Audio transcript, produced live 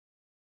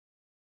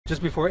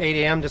Just before 8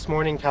 a.m. this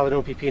morning,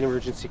 Caledon PP and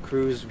emergency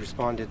crews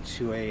responded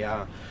to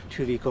a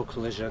two-vehicle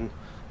collision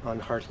on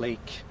Heart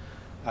Lake,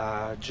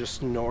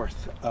 just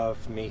north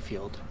of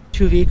Mayfield.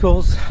 Two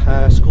vehicles,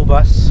 a school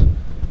bus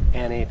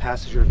and a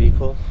passenger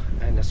vehicle,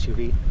 an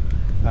SUV.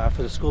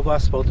 For the school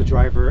bus, both the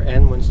driver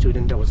and one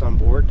student that was on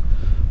board,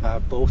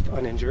 both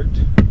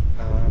uninjured.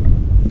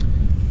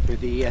 For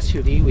the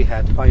SUV, we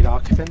had 5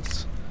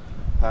 occupants.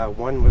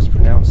 One was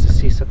pronounced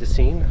deceased at the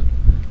scene.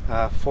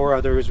 4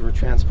 others were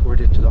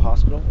transported to the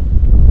hospital.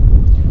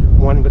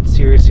 One with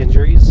serious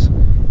injuries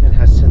and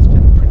has since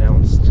been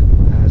pronounced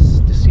as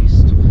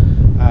deceased.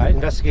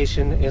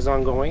 Investigation is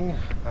ongoing,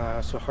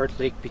 so Heart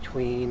Lake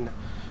between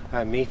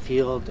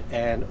Mayfield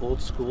and Old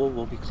School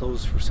will be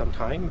closed for some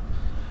time.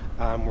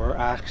 We're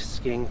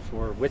asking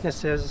for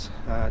witnesses,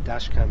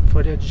 dashcam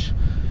footage.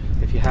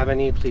 If you have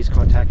any, please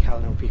contact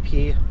Caledon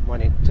PP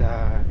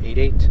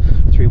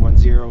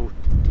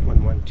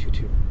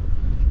 1-888-310-1122.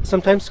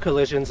 Sometimes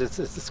collisions,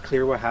 it's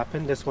clear what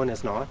happened. This one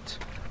is not,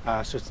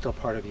 so it's still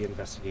part of the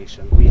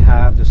investigation. We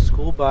have the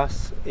school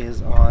bus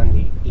is on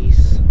the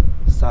east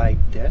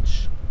side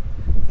ditch,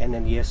 and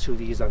then the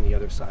SUV is on the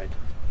other side.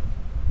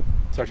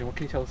 Sergeant, what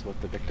can you tell us about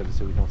the victims?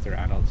 Do we know if they're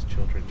adults,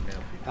 children,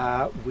 male,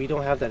 female? We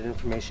don't have that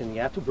information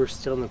yet. We're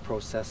still in the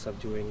process of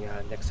doing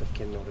next of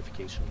kin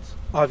notifications.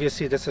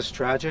 Obviously, this is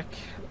tragic.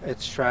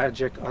 It's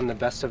tragic on the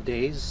best of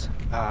days,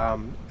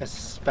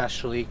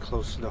 especially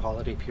close to the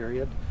holiday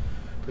period.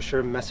 For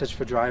sure, message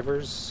for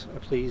drivers,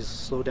 please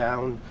slow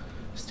down,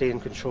 stay in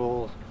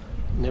control,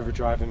 never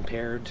drive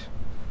impaired,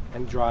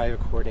 and drive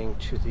according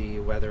to the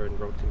weather and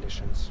road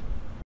conditions.